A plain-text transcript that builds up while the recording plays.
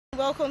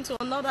Welcome to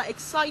another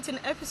exciting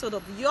episode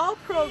of your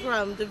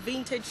program, The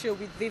Vintage Show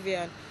with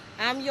Vivian.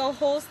 I'm your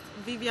host,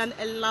 Vivian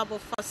Elabo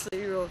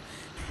Fasiro.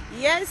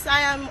 Yes,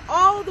 I am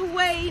all the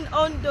way in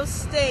Ondo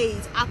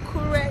State,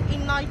 Akure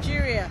in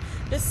Nigeria,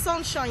 the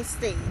Sunshine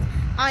State.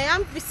 I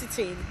am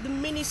visiting the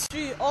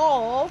Ministry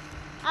of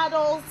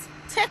Adult,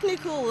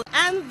 Technical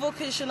and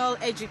Vocational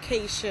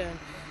Education.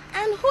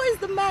 And who is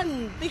the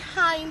man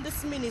behind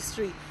this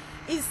ministry?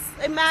 Is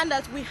a man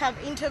that we have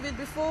interviewed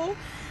before,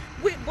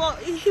 but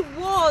he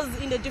was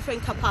in a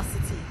different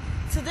capacity.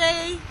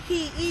 Today,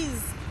 he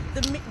is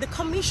the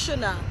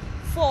Commissioner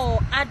for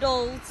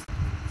Adult,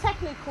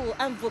 Technical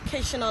and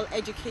Vocational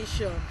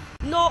Education.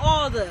 No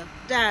other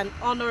than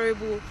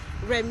Honorable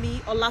Remi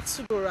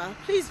Olatunbora.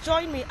 Please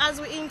join me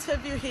as we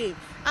interview him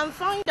and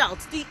find out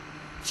the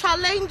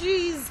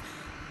challenges,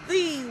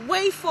 the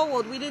way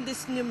forward within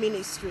this new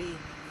ministry.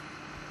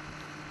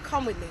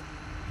 Come with me.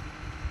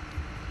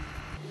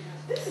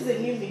 This is a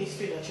new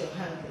ministry that you're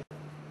handling.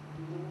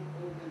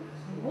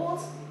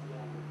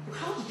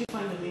 How did you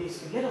find the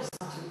ministry? Let us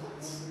start with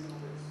that.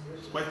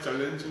 It's quite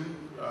challenging.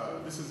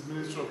 This is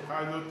Ministry of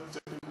Adult,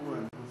 Technical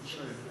and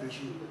Vocational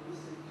Education,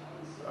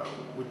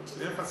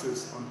 with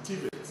emphasis on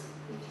TVET,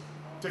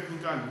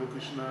 Technical and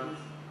Vocational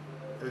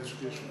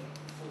Education.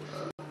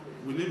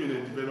 We live in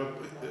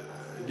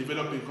a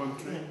developing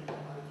country,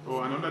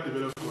 or an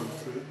underdeveloped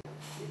country.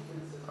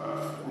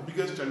 The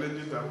biggest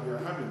challenges that we are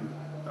having,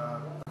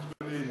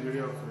 particularly in the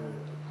area of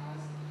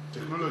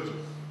technology,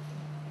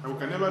 and we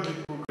can never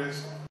make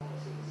progress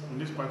in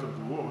this part of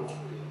the world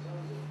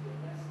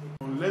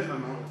unless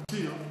and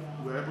until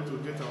we are able to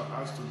get our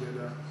hearts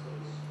together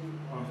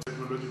on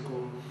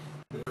technological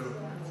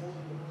development.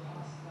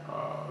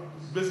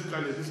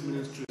 Basically, this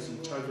ministry is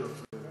in charge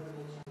of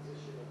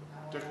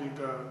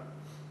technical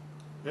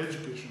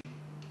education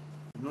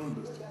in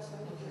Ondo State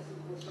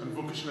and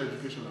vocational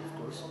education, of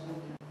course.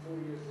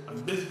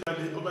 And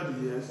basically, over the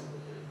years,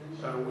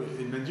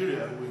 in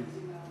Nigeria, we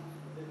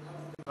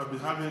have been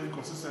having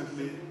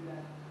consistently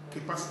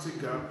capacity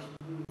gap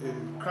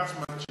in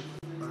craftsmanship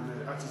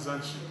and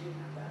artisanship.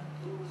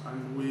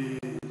 And we,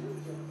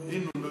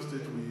 in Ondo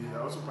State, we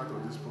are also part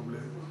of this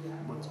problem.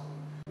 But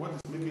what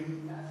is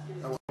making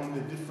our own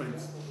a different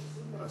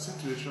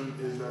situation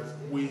is that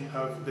we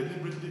have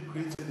deliberately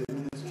created a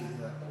ministry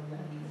here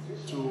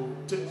to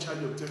take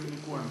charge of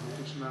technical and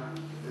vocational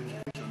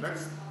education.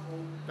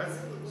 That's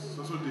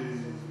also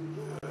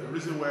the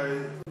reason why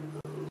it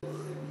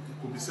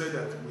could be said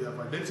that we have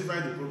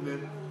identified the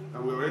problem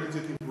and we're already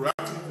taking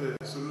proactive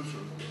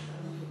solution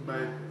by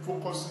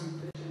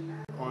focusing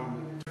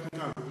on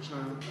technical and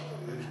vocational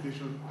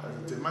education as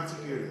a thematic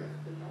area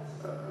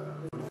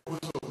for the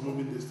purpose of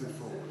moving the state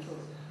forward.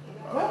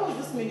 When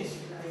was this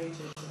ministry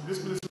created?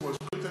 This ministry was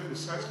created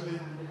precisely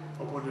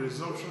upon the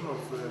resumption of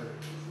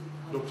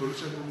Dr.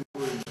 Richard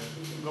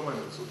in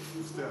governance, so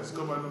stay as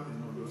governor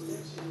in Ondo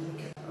State.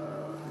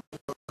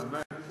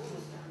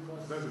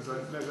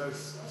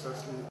 That's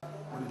exactly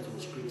when it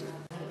was created.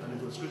 And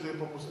it was created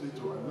purposely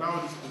to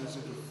allow this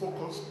ministry to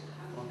focus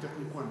on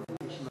technical and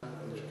vocational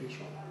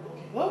education.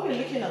 When we're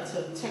looking at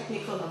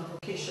technical and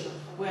vocational,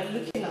 we're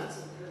looking at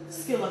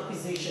skill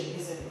acquisition,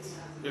 isn't it?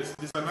 Yes,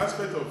 it's an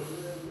aspect of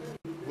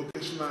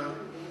vocational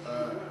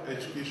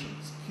education.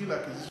 Skill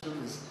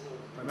acquisition is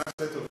an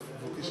aspect of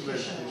vocational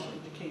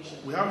education.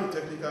 We have the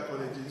technical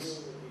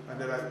colleges, and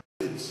there are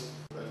trades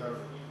that are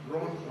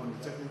run on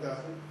the technical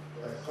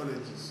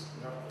colleges.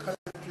 You have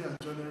carpentry and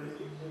joinery,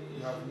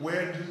 you have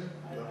welding,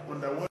 you have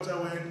underwater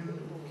welding,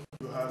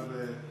 you have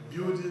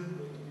building.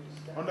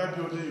 Under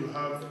building, you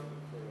have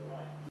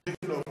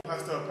making of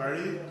plaster of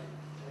Paris,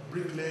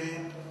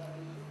 bricklaying,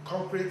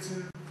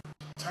 concreting,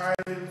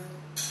 tiling,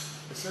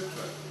 etc.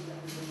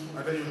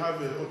 And then you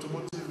have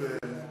automotive,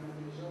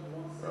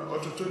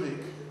 autotronic.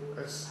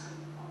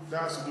 That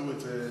has to do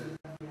with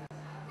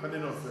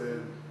handling of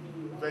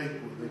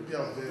vehicles, repair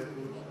of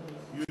vehicles,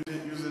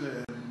 using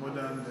a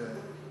modern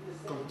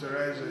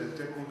computerized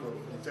technique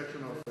of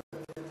detection of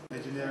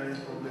engineering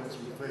problems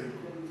with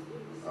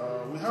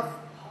vehicles. We have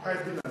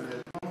piping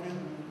and plumbing.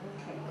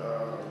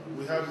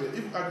 We have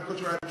if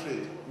agricultural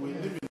trade. We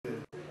live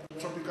in a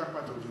tropical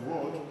part of the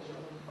world,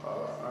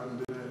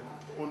 and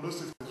Ondo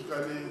State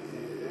specifically,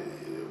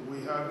 we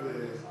have a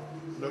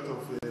lot of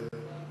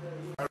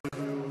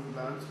arable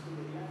land.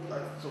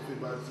 That's of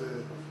about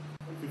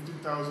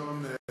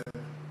 15,000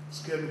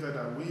 square meters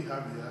that we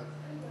have here.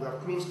 We are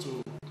close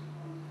to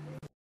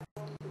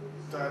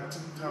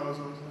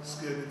 13,000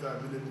 square meters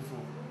available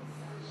for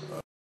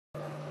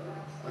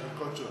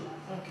agriculture.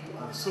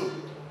 And so,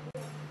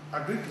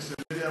 agriculture is an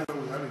area where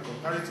we have a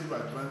comparative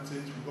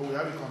advantage because we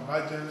have a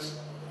convergence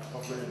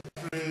of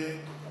trade,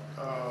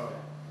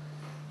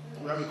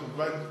 we have a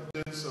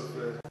convergence of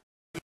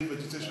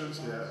vegetations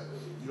here.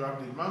 You have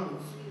the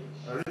mangrove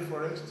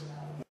rainforest, you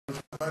have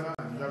the savannah,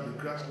 and you have the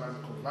grassland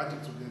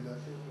converging together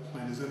in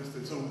the same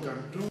state. So we can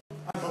do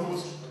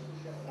almost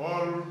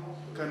all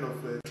kind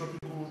of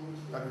tropical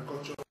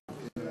agriculture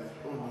in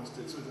Ondo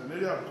State. So it's an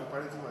area of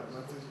comparative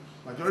advantage.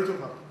 Majority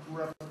of our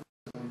rural people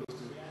in Ondo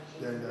State,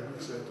 they are in the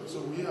agriculture sector.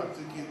 So we have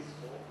taken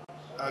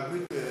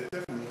agri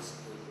techniques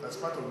as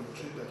part of the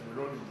trade that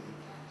we run in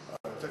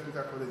the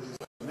technical colleges,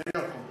 an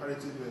area of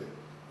comparative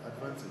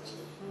advantage.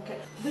 Okay.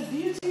 The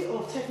beauty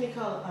of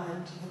technical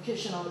and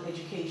vocational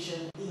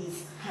education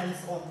is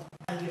hands-on,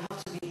 and you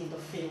have to be in the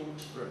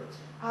field.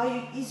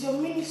 Right. Is your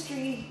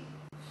ministry,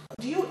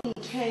 do you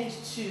intend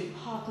to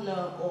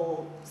partner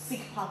or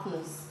seek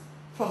partners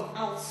from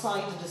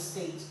outside the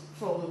state,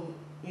 from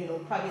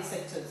private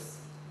sectors?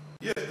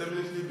 Yes,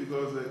 definitely,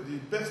 because the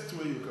best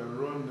way you can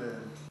run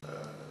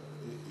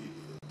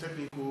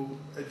technical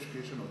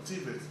education or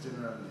TVET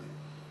generally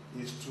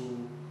is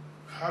to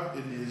have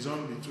a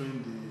liaison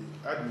between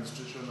the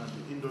administration and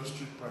the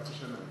industry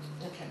practitioners.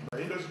 Okay. By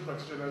industry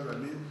practitioners, I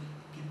mean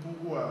people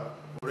who are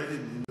already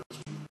in the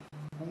industry,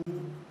 who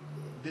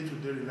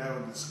day-to-day rely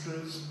on the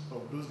skills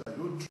of those that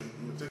you train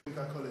in your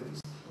technical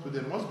colleges. So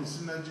there must be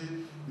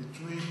synergy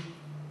between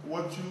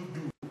what you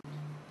do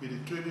with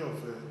the training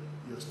of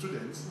your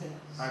students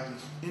and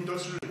the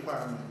industry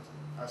requirement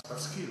as per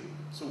skill.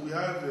 So we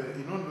have,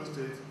 in Ondo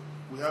State,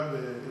 we have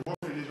a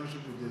working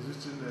relationship with the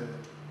existing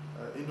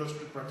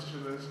industry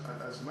practitioners,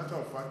 and as a matter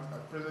of fact,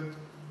 at present,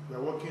 we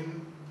are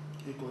working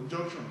in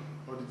conjunction,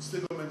 or the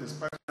state government is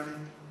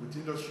partnering with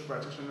industry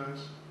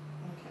practitioners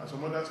and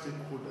some other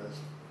stakeholders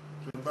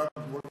to embark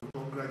on what we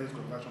call graduate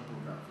conversion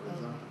program, for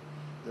example.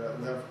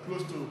 We have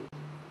close to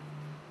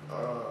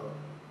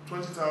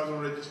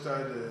 20,000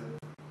 registered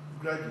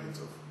graduates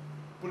of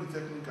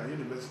polytechnic and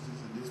universities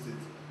in this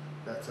state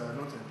that are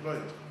not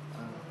employed,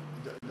 and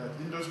that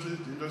the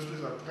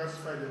industries have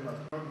classified them as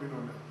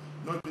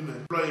not being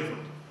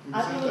employable.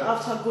 And even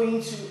after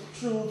going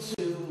through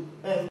to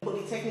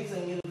polytechnics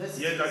and universities?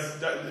 Yeah,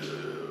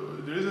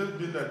 the reason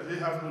being that they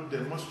have no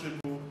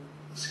demonstrable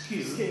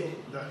skill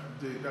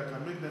that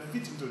can make them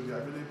fit into the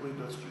available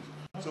industries.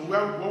 Okay. So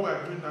what we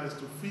are doing now is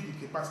to feed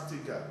the capacity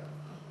gap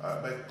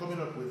by coming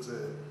up with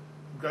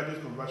a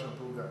graduate conversion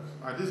program.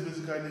 And this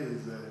basically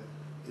is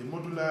a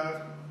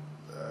modular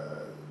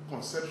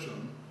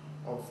conception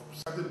of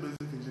certain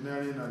basic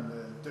engineering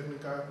and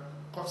technical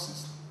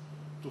courses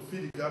to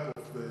fill the gap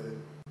of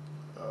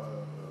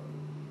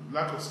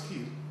lack of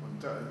skill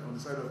on the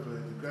side of the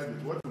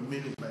graduate. What we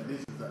mean by this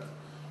is that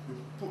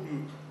you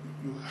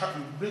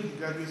bring the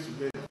graduates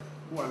together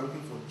who are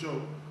looking for a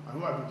job and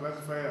who have been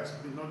classified as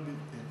not being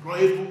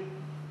employable,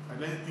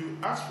 and then you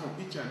ask from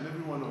each and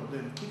every one of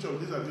them, which of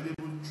these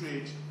available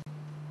trades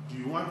do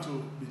you want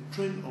to be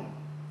trained on?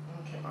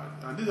 Okay.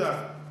 And these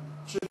are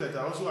trades that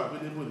are also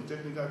available in the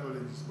technical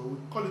colleges, but we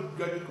call it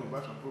graduate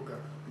conversion program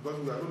because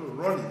we are going to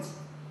run it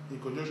in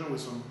conjunction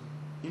with some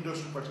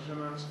industry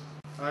practitioners,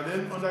 and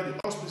then under the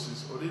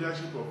auspices or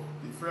leadership of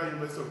the Federal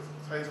University of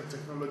Science and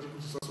Technology,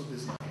 which is also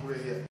based in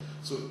Korea here.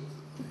 So,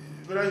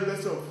 the Federal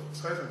University of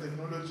Science and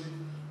Technology,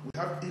 we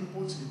have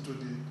input into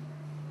the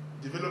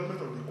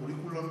development of the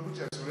curriculum, which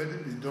has already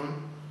been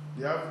done.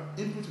 They have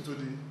input into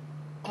the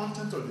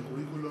content of the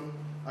curriculum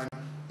and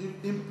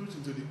input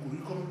into the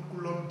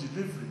curriculum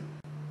delivery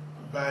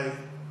by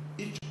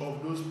each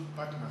of those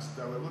partners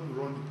that we're going to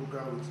run the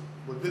program with.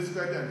 But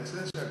basically and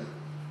essentially,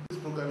 this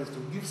program is to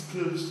give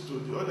skills to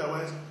the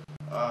otherwise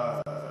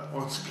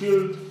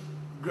unskilled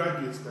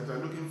graduates that are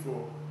looking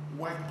for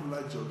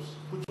white-collar jobs,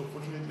 which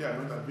unfortunately are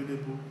not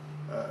available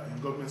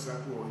in government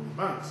sector or in the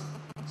banks.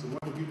 So we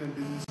want to give them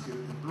business skills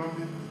in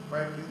plumbing, in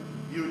piping,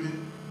 in building,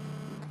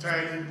 in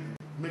tiling, in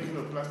making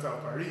of plaster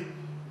of Paris,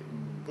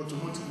 in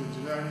automotive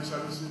engineering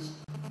services,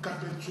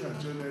 carpentry and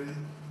joinery,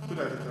 so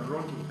that they can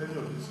run to any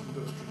of these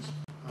industries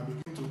and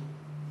begin to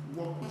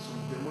work with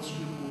some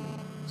demonstrable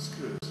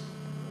skills.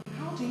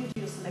 How do you do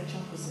your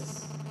selection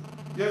process?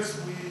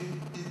 Yes, we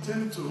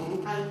intend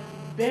to. And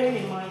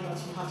bearing in mind that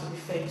you have to be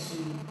fair to as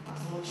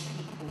much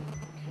people.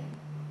 Okay.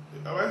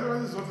 Our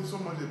exercise is not so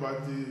much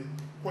about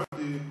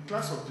the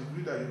class of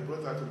degree that you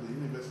brought out of the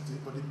university,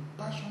 but the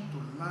passion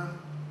to learn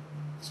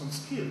some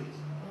skills.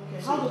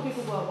 Okay. How do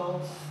people go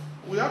about?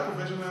 We have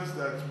professionals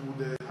that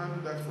would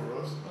handle that for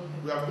us. Okay.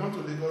 We have gone to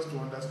Lagos to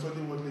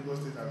understudy what Lagos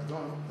State has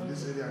done in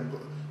this area, and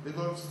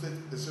Lagos State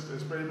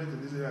experiment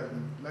in this area has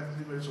been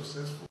likely very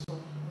successful.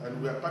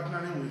 And we are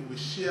partnering, we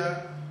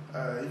share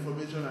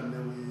information, and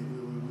then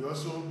we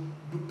also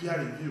do peer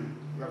review.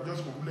 We have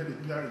just concluded a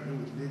peer review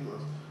with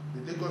Lagos.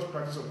 The Lagos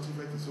practice of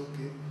TVET is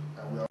okay,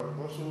 and we are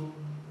also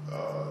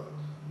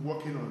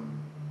working on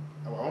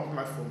our own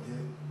platform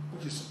here,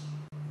 which is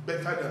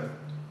better than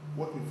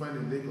what we find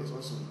in Lagos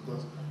also,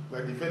 because we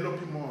are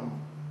developing more on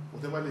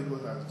whatever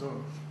Lagos has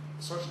done,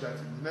 such that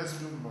in the next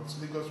few months,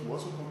 Lagos will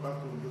also come back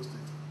to Ondo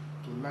State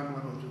to learn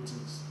one or two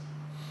things.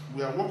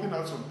 We are working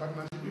out some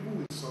partnership, even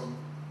with some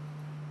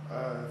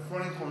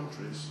foreign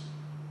countries,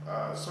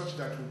 such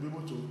that we'll be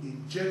able to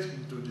inject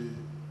into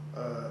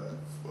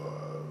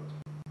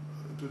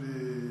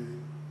the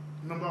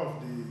number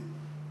of the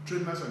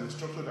trainers and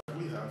instructors that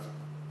we have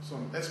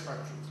some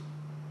expatriates.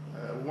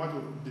 We want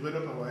to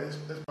develop our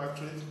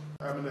expatriates,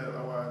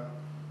 our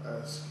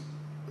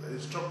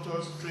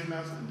instructors,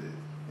 trainers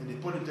in the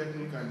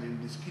polytechnic and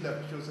in the skill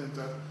application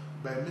centers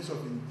by means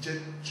of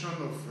injection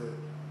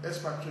of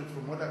expatriates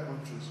from other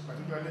countries,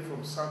 particularly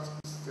from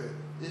Southeast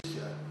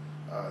Asia,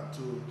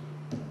 to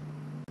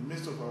the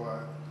midst of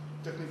our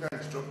technical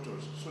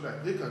instructors so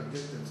that they can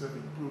get themselves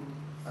improved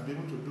and be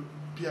able to do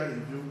peer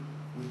review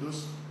with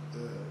those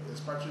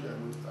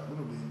expatriates that are going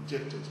to be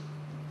injected.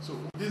 So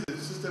this is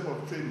a system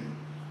of training,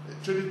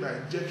 training by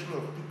injection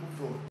of people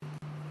from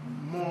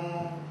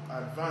more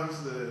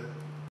advanced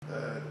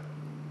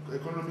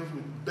economies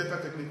with better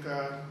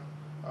technical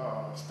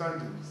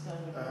standings,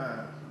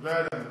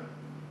 rather than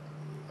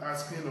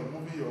asking or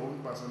moving your own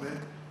personnel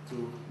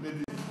to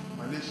maybe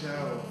Malaysia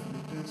or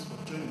Philippines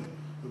for training.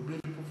 You bring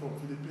people from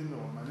Philippines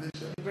or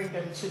Malaysia, bring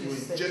them to you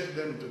inject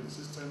them into the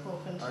system,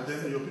 and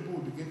then your people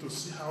will begin to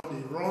see how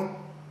they run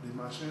the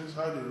machines,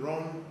 how they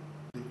run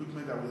the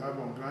equipment that we have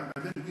on ground,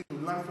 and then begin to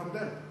learn from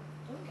them.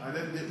 Okay. And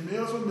then they may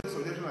also make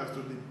suggestions as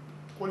to the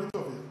quality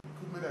of the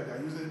equipment that they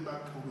are using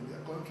back home in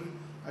their country,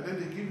 and then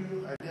they give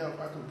you an idea of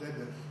how to get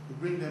them. You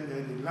bring them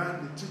there, they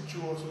learn, they teach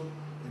you also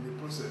in the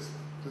process.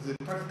 So it's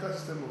a practical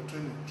system of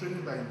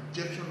training by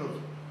injection of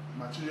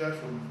material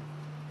from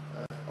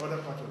other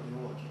parts of the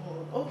world.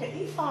 Oh, okay,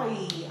 if I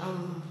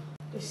am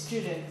a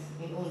student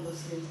in Ondo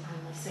State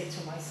and I say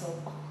to myself,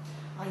 oh,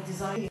 I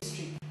design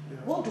history,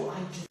 what do I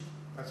do?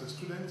 As a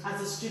student?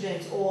 As a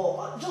student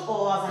or as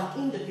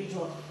an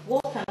individual,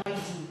 what can I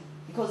do?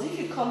 Because if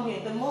you come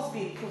here, there must be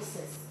a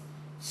process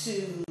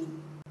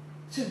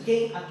to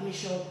gain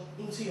admission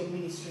into your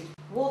ministry.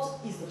 What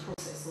is the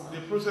process like?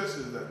 The process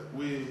is that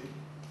we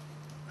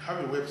have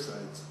a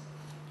website.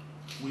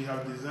 We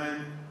have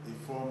designed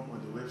a form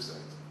on the website.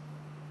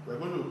 We're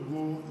going to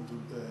go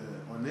into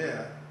on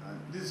air, and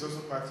this is also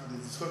part of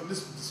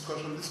this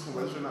discussion, this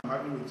conversation I'm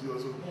having with you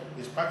also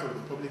is part of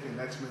the public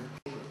enlightenment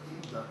program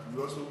that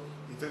we also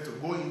intend to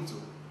go into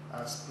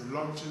as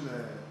pre-launching,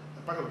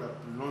 a part of that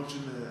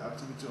pre-launching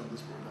activity on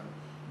this program.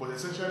 But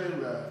essentially,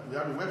 we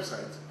have a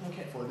website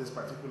for this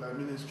particular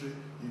ministry.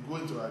 You go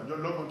into you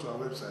log onto our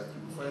website,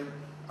 you will find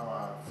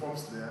our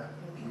forms there.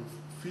 You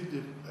fill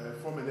the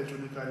form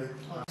electronically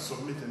and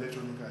submit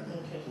electronically.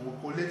 We will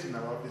collate in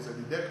our office,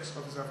 and the desk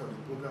officer for the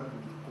program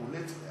will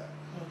collate there.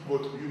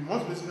 But you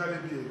must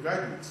basically be a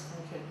graduate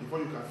before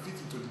you can fit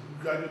into the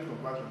graduate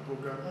conversion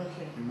program.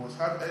 You must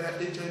have either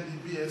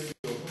HND, BSc,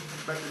 or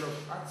Bachelor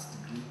of Arts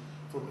degree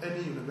from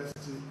any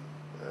university,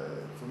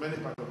 from any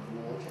part of the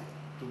world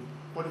to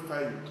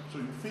qualify you. So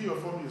you fill your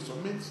form, you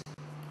submit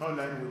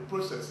online, we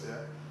process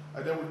there,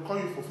 and then we call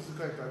you for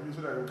physical interview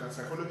so that we can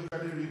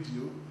psychologically read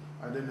you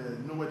and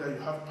then know whether you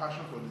have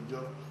passion for the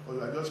job or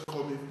you are just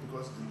coming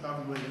because you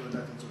have no any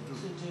other thing to do.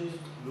 You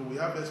know, we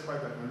have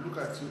experts that can look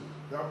at you.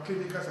 We have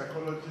clinical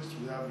psychologists,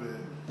 we have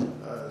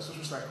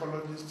social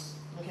psychologists.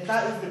 Okay,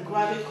 that is the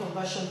graduate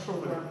conversion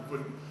program.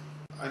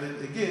 And then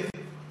again,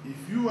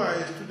 if you are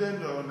a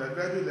student or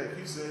undergraduate, like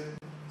you said,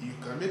 you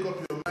can make up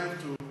your mind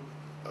to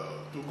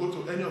go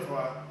to any of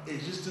our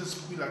existing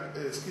skill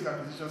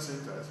acquisition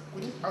centers,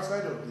 which is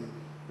outside of the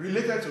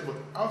related to, but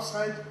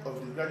outside of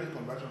the graduate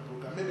conversion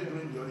program. Maybe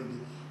during the holiday,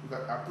 you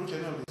can approach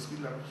any of the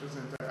skill acquisition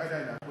centers, either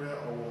in Akure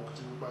or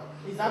Okitibuba.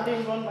 Is that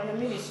being run by the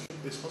ministry?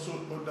 It's also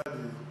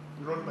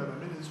run by the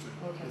ministry.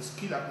 The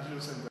skill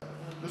acquisition center.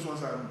 Those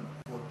ones are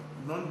for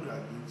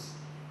non-graduates.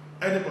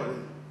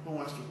 Anybody who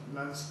wants to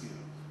learn skill.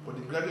 But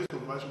the graduate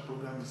conversion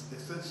program is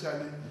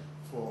essentially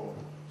for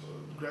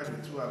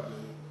graduates who have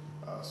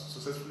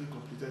successfully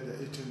completed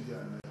their HND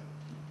and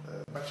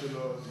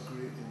bachelor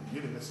degree in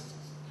universities.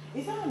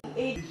 Is there an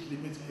age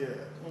limit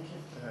here?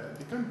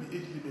 There can't be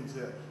age limits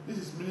here. This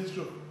is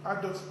Ministry of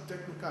Adult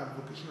Technical and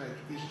Vocational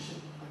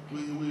Education.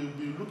 We will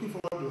be looking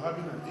forward to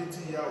having an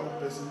 80-year-old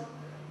person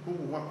who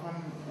will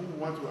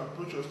want to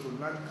approach us to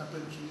learn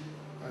carpentry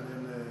and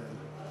then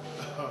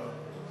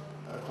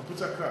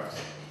computer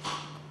crafts.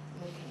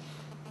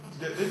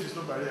 There is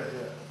no barrier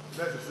here.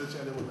 That's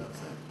essentially what I'm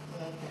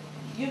saying.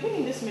 You've been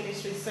in this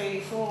ministry,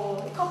 say,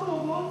 for a couple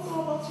of months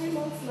or about 3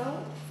 months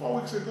now?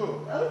 4 weeks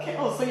ago. Okay,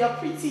 so you're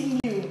pretty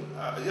new.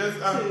 Yes,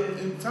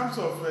 in terms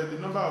of the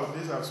number of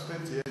days I've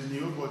spent here,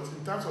 new, but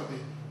in terms of the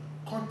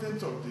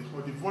content of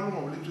the volume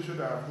of literature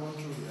that I've gone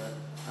through here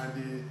and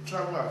the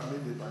travel I've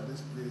made about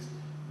this place,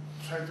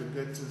 trying to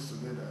get things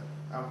together,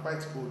 I'm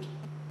quite old.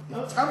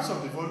 In terms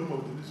of the volume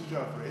of the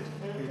literature I've read,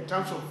 in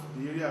terms of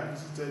the area I've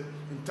visited,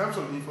 in terms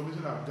of the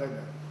information I've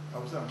gathered, I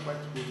would say I'm quite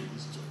old in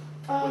this job.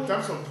 But in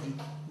terms of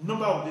the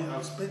number of days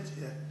I've spent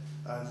here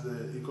as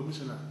a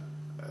commissioner,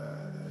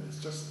 it's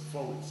just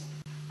 4 weeks.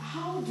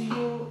 How do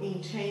you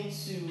intend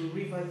to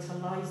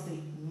revitalize the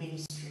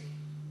ministry?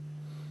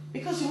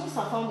 Because you must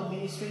have found the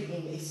ministry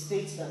in a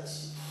state that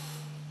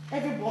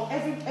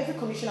every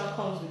commissioner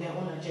comes with their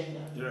own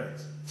agenda. You're right.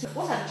 So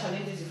what are the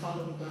challenges you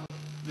found on the ground?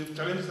 The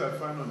challenges I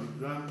found on the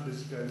ground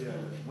basically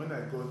when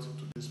I got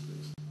to this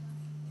place,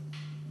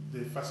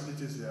 the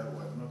facilities here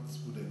were not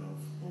good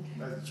enough.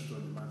 That's the truth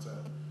of the matter.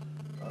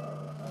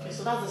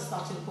 So that's the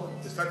starting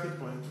point. The starting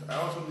point. I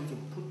also need to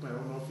put my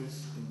own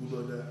office in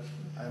good order.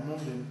 I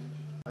moved in,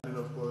 and then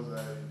of course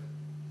I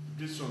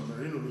did some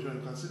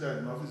renovation. You can see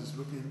that my office is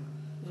looking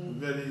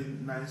very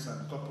nice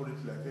and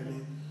corporate, like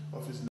any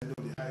office in any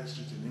of the high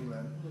street in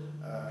England.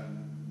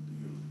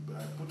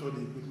 I put all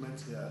the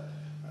equipment here.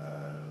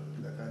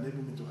 that can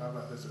enable me to have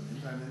access to the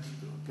internet,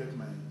 to get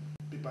my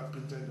paper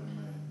printed on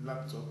my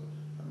laptop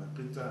and my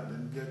printer, and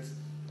then get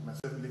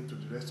myself linked to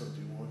the rest of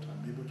the world and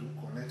be able to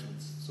connect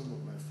with some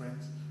of my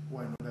friends who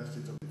are in other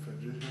states of the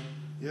Federation.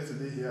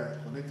 Yesterday here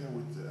I connected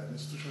with an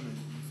institution in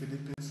the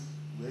Philippines.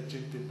 We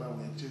exchanged paper,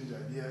 we exchanged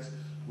ideas,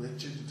 we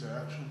exchanged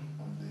interaction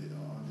on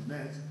the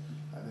net,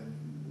 and then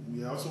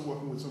we are also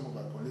working with some of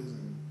our colleagues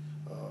in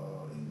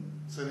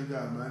Senegal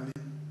and Mali.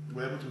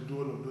 We're able to do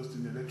all of those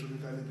things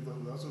electronically because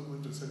we're also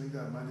going to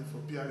Senegal and Mali for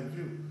peer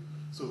review.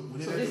 So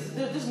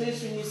this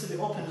ministry needs to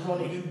be up and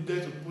running. We need there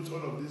to put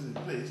all of this in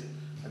place.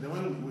 And then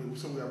when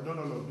we have done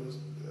all of those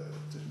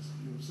things,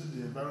 you see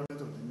the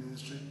environment of the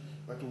ministry,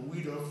 but to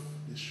weed off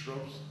the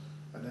shrubs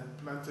and then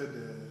planted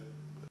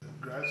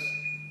grass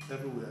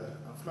everywhere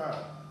and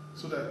flower.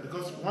 So that,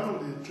 because one of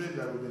the trades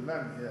that will be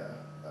learned here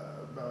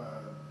by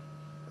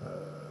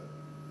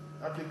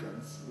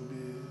applicants will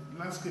be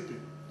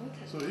landscaping.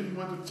 Okay. So if you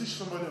want to teach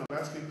somebody on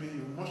landscaping,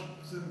 you must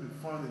be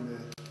found in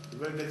a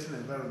very dirty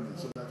environment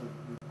so that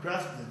we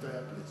grass the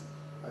entire place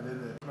and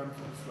then plant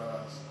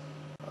flowers.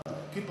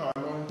 Keep our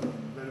lawn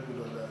in very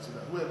good order so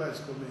that whoever is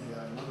coming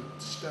here and want to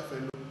teach that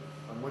fellow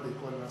on what they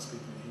call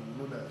landscaping, he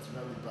will know that you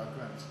have the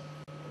background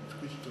with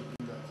which to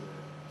bring that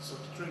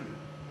such training.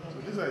 So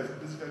these are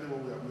basically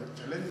what we are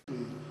challenging.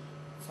 We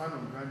found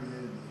on ground here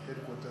in the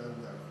headquarters.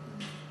 We have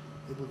been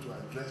able to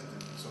address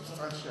them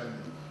substantially,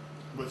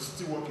 but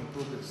still work in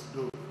progress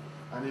though.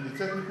 And in the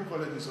technical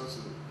colleges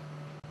also,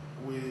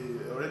 we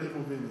already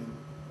moving in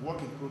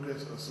work in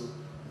progress also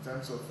in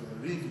terms of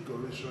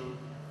reinvigoration,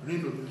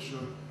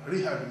 renovation,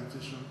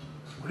 rehabilitation,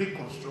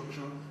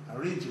 reconstruction, and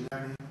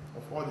re-engineering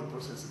of all the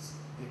processes,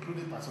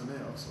 including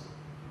personnel also.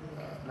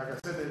 Like I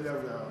said earlier,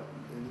 we are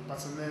in the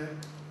personnel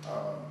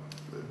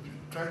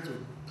trying to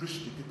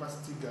bridge the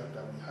capacity gap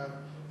that we have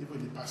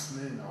even the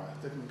personnel in our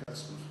technical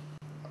schools.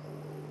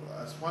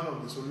 As one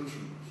of the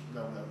solutions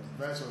that we have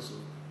devised also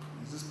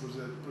is this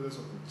process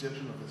of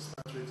injection of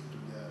expatriates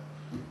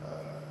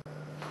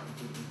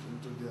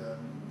into their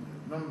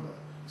number,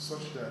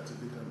 such that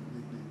they can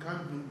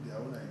bring their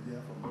own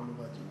idea from all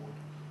over the world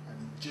and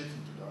inject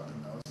into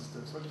our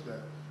system, such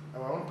that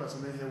our own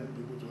personnel here will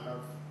be able to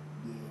have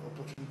the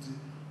opportunity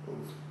of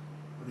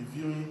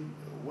reviewing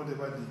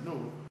whatever they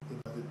know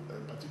about a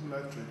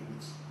particular trade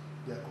with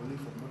their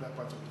colleagues from other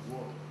parts of the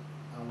world.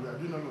 And we are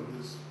doing all of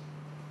this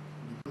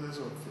in the process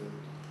of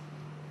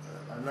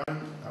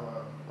allowing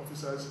our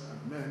officers and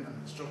men and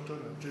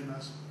instructors and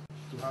trainers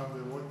to have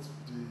what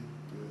the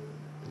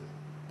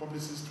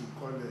publicists will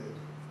call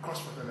a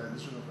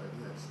cross-fertilization of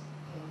ideas.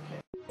 Okay.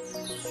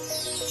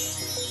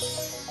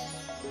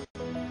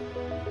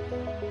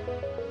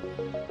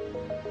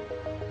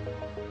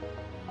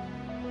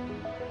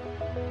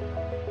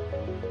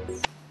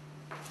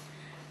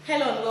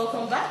 Hello and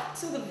welcome back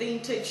to the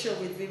Vintage Show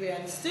with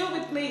Vivian. Still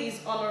with me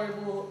is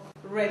Hon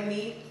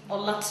Remi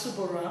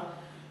Olatubora.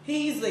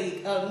 He is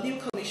the new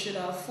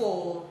commissioner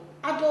for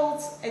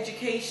adult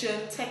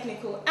education,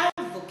 technical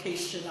and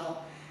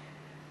vocational.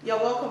 You're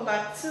welcome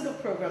back to the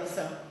program,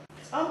 sir.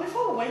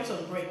 Before we went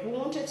on break, we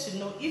wanted to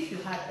know if you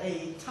had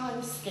a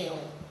time scale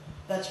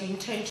that you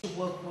intend to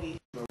work with.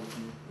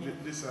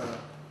 These are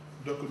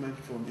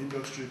documents from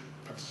industry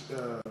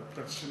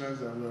practitioners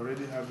that we're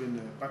already having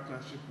a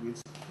partnership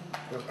with.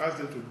 We've asked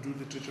them to do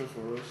literature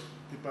for us,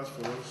 papers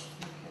for us,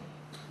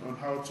 on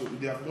how to,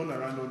 they have gone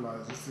around all our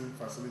existing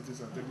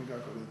facilities and technical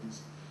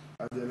colleges,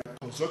 and they're like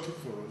consulting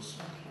for us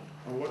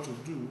on what to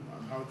do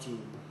and how to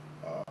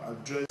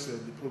address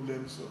the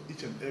problems of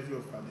each and every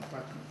of our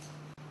departments.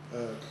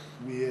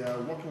 We are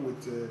working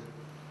with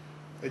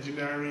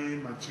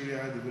Engineering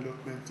Material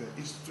Development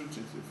Institute,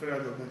 a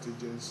federal government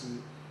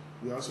agency.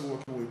 We are also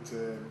working with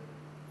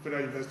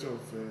Federal University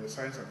of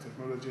Science and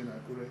Technology in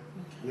Akure.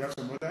 We have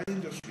some other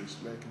industries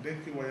like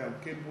Denki Wire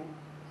and Cable,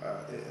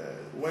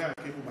 wire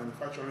and cable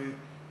manufacturing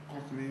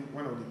company,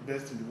 one of the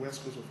best in the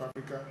west coast of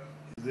Africa,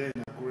 is there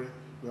in Akure.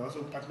 We are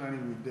also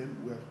partnering with them.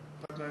 We are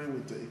partnering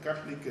with a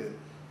Catholic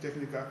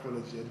technical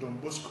college, Don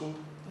Bosco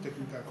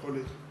Technical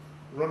College,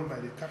 run by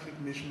the Catholic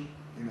Mission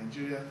in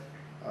Nigeria.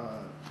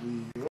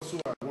 We also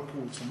are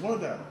working with some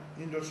other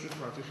industry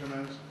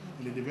practitioners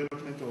in the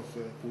development of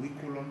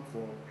curriculum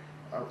for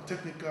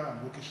technical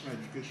and vocational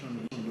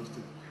education in those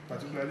states,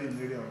 particularly in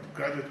the area of the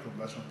graduate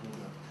conversion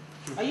program.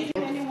 So are you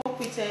doing any work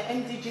with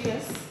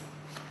MDGS?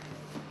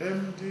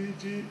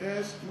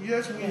 MDGS,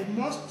 yes,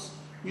 we must.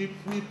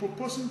 We're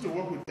proposing to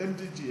work with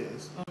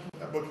MDGS,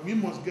 but we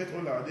must get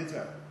all our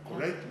data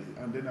correctly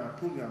and then our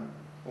program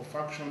of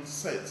action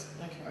set.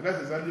 And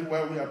that's exactly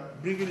why we are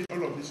bringing in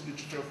all of this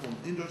literature from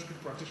industry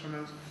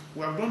practitioners.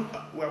 We have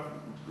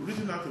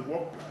written out a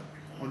work plan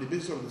on the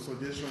basis of the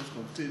suggestions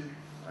contained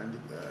and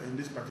in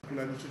this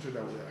particular literature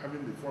that we are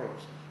having before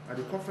us, and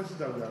the conferences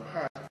that we have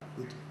had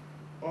with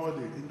all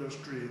the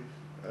industry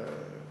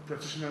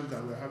practitioners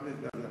that we are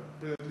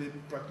presently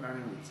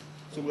partnering with.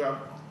 So we have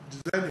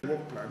designed a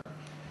work plan,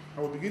 and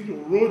we'll begin to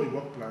roll the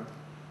work plan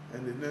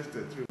in the next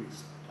 3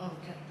 weeks.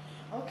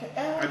 Okay.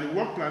 And the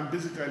work plan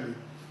basically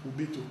will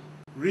be to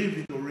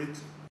reinvigorate,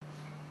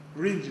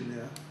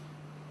 re-engineer,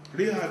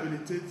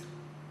 rehabilitate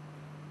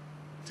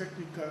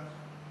technical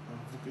and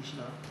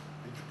vocational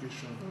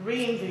education.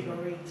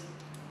 Reinvigorate.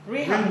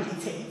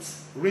 Rehabilitate.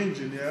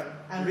 Re-engineer,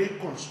 And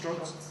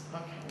reconstruct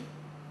okay.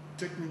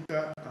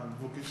 technical and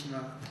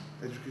vocational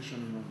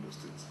education in Ondo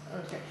State.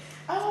 Okay.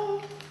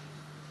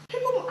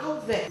 People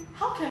out there,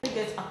 how can they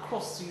get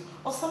across to you?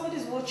 Or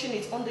somebody's watching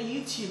it on the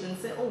YouTube and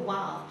say, oh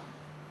wow,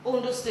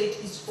 Ondo State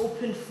is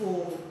open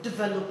for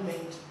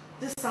development.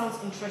 This sounds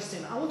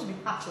interesting. I want to be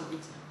part of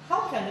it.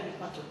 How can they be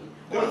part of it?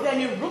 Or is there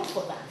any route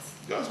for that?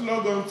 Just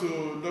log on to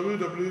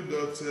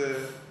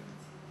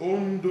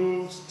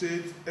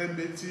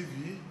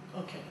www.ondostatematv.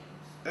 Okay.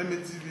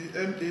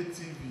 matv.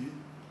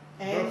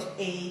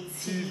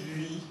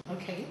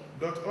 Okay.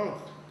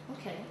 .org.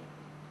 Okay.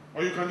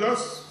 Or you can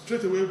just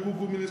straight away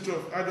Google Ministry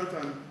of Adult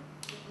and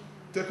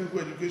Technical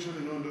Education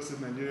in Ondo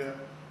State, Nigeria.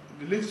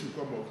 The links will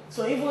come up.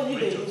 So even if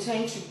they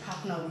intend to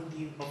partner with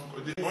you,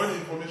 all the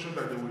information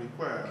that they will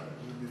require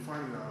will be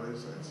found in our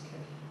website.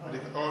 Okay. They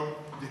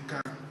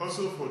can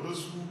also, for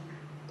those who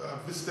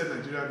have visited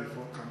Nigeria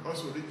before, can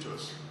also reach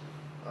us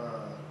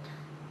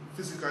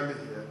physically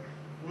here.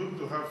 We're able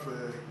to have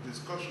a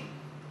discussion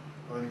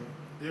on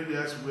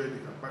areas where they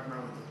can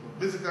partner with us. But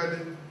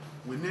basically,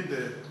 we need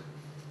the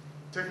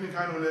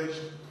technical knowledge,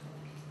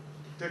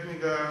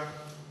 technical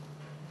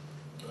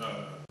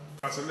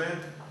personnel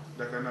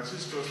that can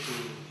assist us to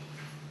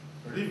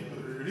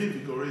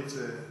reinvigorate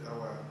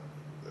our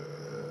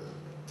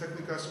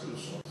technical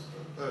schools.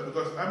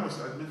 Because I must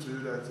admit to you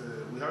that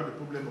we have the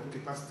problem of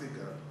capacity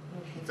gap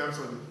in terms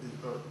of the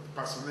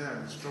personnel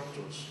and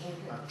instructors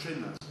and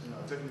trainers in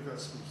our technical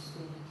schools.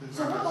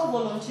 So what about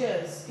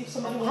volunteers? If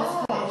somebody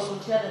wants to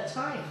volunteer their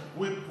time?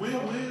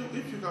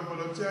 If you can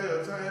volunteer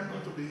your time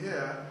to be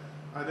here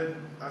and then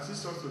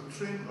assist us to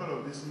train all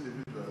of these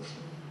individuals,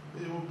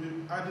 it will be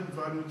adding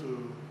value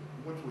to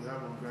what we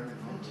have on ground in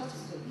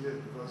Fantastic. Yes,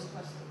 because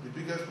the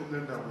biggest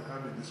problem that we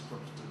have in this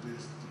country today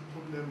is the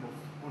problem of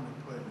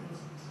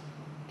unemployment.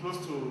 Close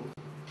to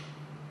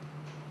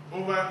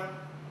over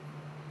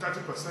 30% of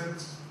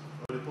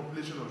the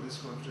population of this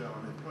country are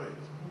unemployed.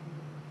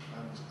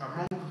 And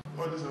among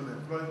all these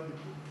unemployed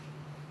people,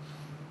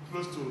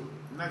 close to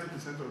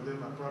 90% of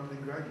them are probably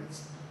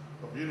graduates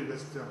of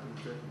university and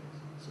polytechnics.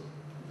 So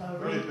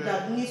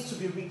that needs to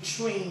be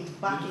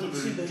retrained back into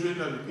the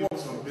retrained and give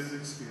some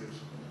basic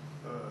skills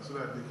so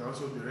that they can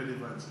also be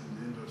relevant in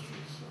the industry.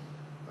 So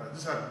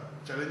these are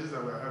challenges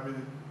that we are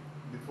having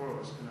before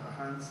us in our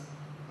hands,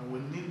 and we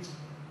need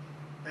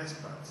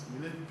experts. We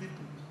need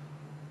people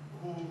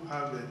who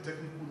have a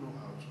technical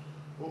know-how,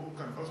 who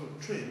can also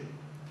train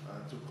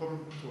to come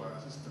to our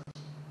assistance.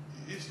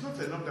 It's not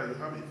enough that you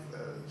have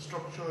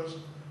structures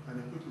and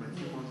equipment.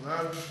 You must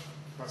have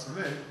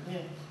personnel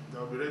that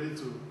will be ready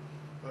to,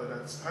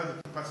 that has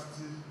the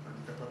capacity and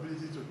the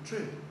capability to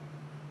train.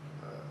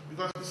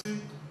 Because you see,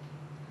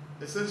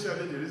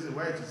 essentially the reason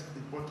why it is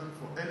important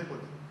for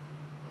anybody,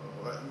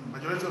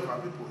 majority of our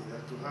people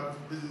here, to have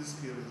basic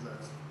skills is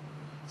that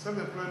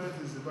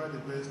self-employment is about the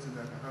best thing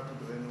that can happen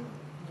to anyone.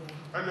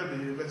 I left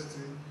the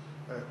university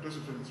close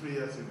to 23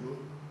 years ago.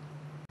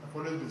 I've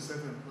always been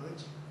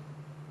self-employed,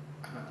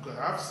 and because I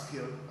have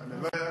skill. I'm a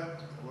lawyer. I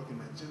work in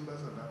my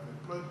chambers, and I've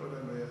employed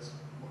other lawyers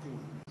working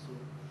with me. So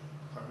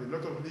I have a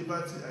lot of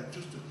liberty. I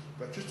choose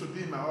to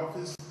be in my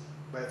office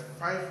by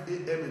 5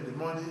 a.m. in the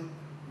morning.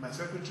 My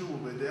secretary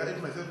will be there.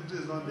 If my secretary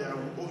is not there, I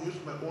will use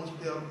my own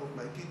spare of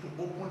my key to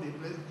open the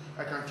place.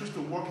 I can choose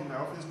to work in my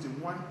office till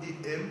 1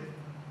 a.m.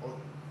 or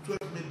 12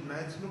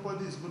 midnight.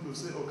 Nobody is going to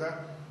say, okay,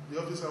 the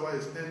office hour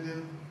is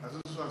ending at so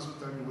and so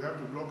time. We have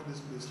to lock this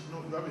place.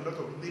 No, you have a lot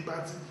of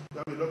liberty. You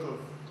have a lot of,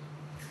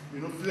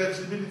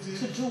 flexibility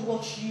to do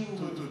what you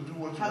to do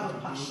what you have want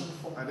a passion to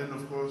do. for. And then,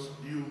 of course,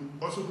 you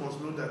also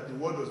must know that the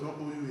world does not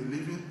owe you a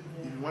living.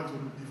 If you want to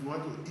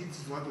eat,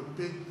 if you want to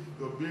pay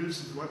your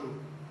bills, if you want to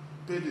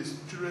pay the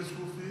children's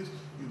school fees,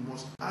 you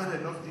must earn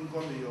enough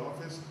income in your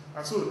office.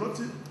 And so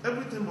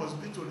everything must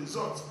be to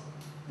result.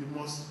 You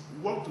must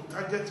work to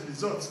target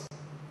results.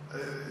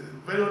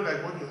 Very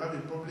unlike what you have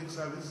in public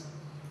service,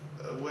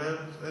 where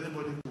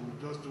anybody can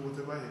just do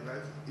whatever he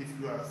likes. If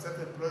you are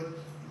self-employed,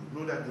 you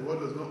know that the world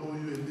does not owe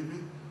you a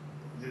living.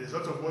 The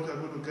result of what you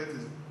are going to get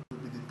will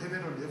be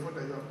dependent on the effort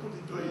that you have put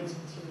into it.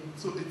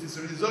 So it is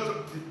a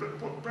result. The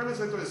private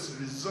sector is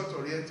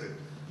result-oriented,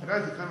 and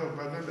that's the kind of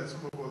background that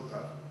some of us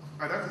have.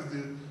 And that is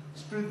the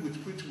spirit with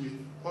which we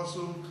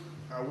also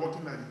are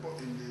working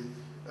in the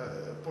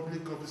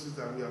public offices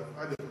that we have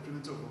had the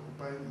opportunity of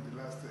occupying in the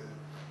last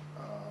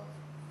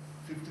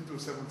 15 to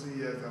 17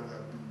 years that we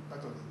have been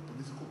part of the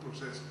political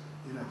process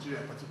in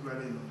Nigeria,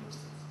 particularly in Ondo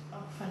State.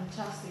 Oh,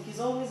 fantastic. It's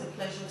always a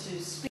pleasure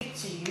to speak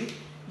to you.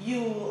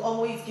 You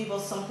always give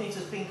us something to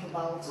think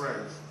about.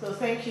 Right. So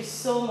thank you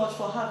so much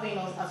for having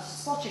us at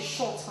such a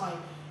short time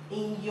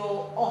in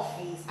your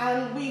office,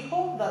 and we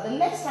hope that the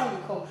next time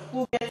we come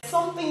we'll get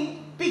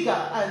something bigger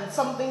and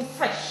something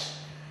fresh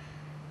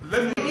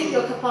in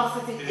your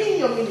capacity, in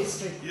your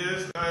ministry.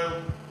 Yes,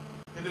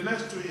 in the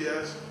next 2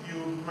 years you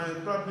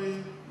might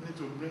probably need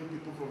to bring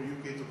people from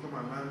UK to come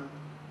and learn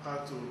how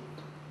to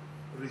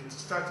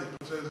restart a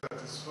process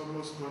that is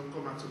almost gone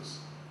comatose.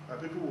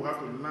 People will have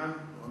to learn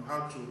on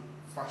how to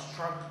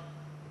fast-track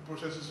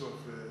processes of...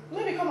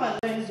 Maybe come and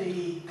learn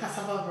the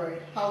cassava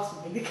bread, how to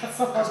make the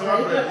cassava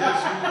bread.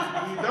 Yes,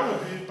 that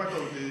would be part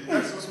of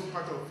that's also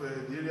part of the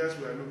areas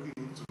we are looking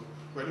into.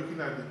 We are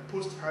looking at the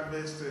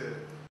post-harvest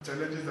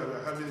challenges that we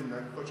are having in the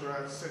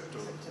agricultural sector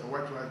and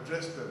what to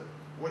address them.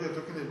 What you're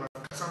talking about,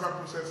 cassava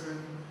processing,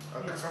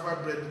 cassava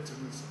bread,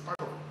 is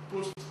part of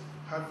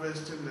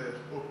post-harvesting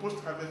or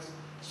post-harvest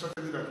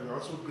strategy that we are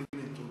also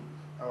bringing into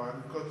our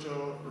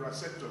agricultural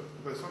sector,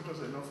 because it's not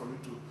just enough for you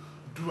to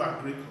do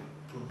agriculture,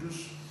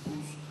 produce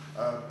goods,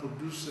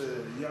 produce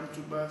yam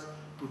tubers,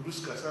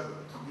 produce cassava.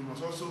 You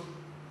must also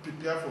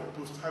prepare for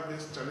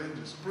post-harvest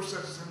challenges,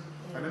 processing,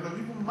 and then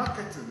even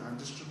marketing and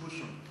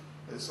distribution.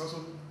 It's also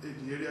the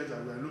areas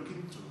that we are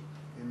looking to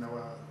in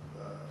our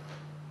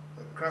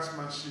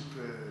craftsmanship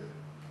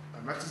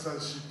and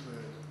artisanship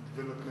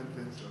development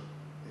venture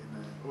in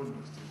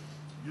Ondo State,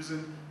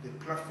 using the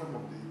platform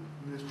of the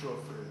Ministry of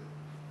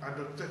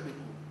Adult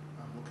Technical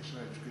and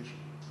Vocational Education.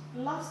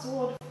 Last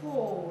word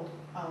for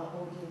our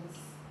audience.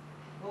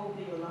 What will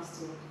be your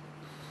last word?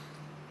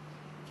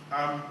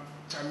 I'm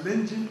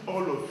challenging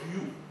all of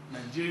you,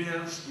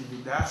 Nigerians in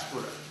the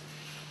diaspora,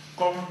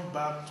 come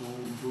back to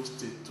Ondo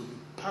State to be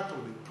part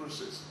of the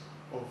process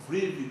of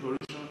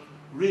reinvigoration,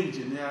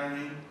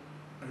 re-engineering,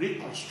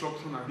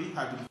 reconstruction and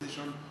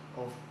rehabilitation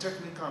of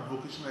technical and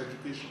vocational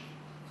education.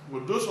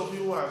 With those of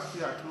you who are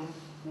still at home,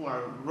 who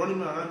are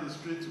running around the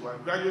streets, who are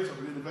graduates of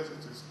the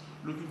universities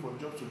looking for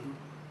jobs to do,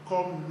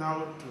 come now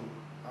to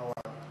our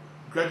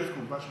graduate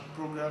conversion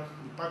program,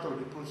 be part of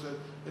the process.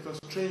 Let us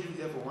train you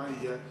here for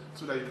 1 year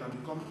so that you can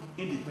become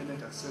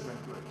independent and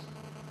self-employed.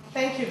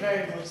 Thank you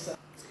very much, sir.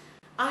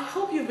 I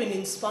hope you've been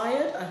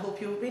inspired, I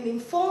hope you've been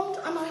informed,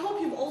 and I hope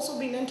you've also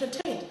been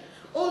entertained.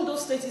 Ondo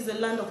State is a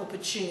land of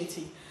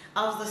opportunity.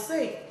 As they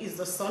say, it's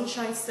the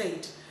Sunshine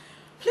State.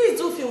 Please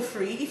do feel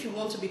free, if you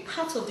want to be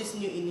part of this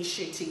new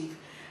initiative,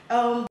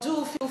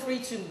 do feel free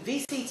to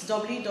visit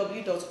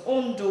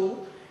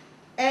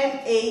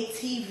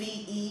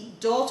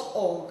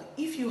www.ondomatve.org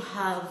if you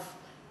have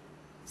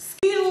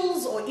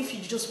skills or if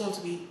you just want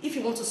to if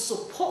you want to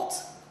support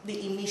the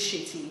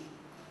initiative.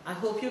 I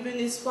hope you've been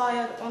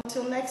inspired.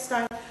 Until next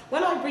time,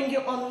 when I bring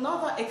you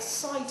another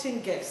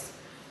exciting guest,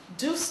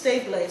 do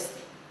stay blessed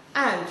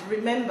and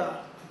remember,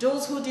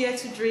 those who dare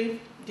to dream,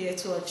 dare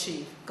to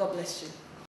achieve. God bless you.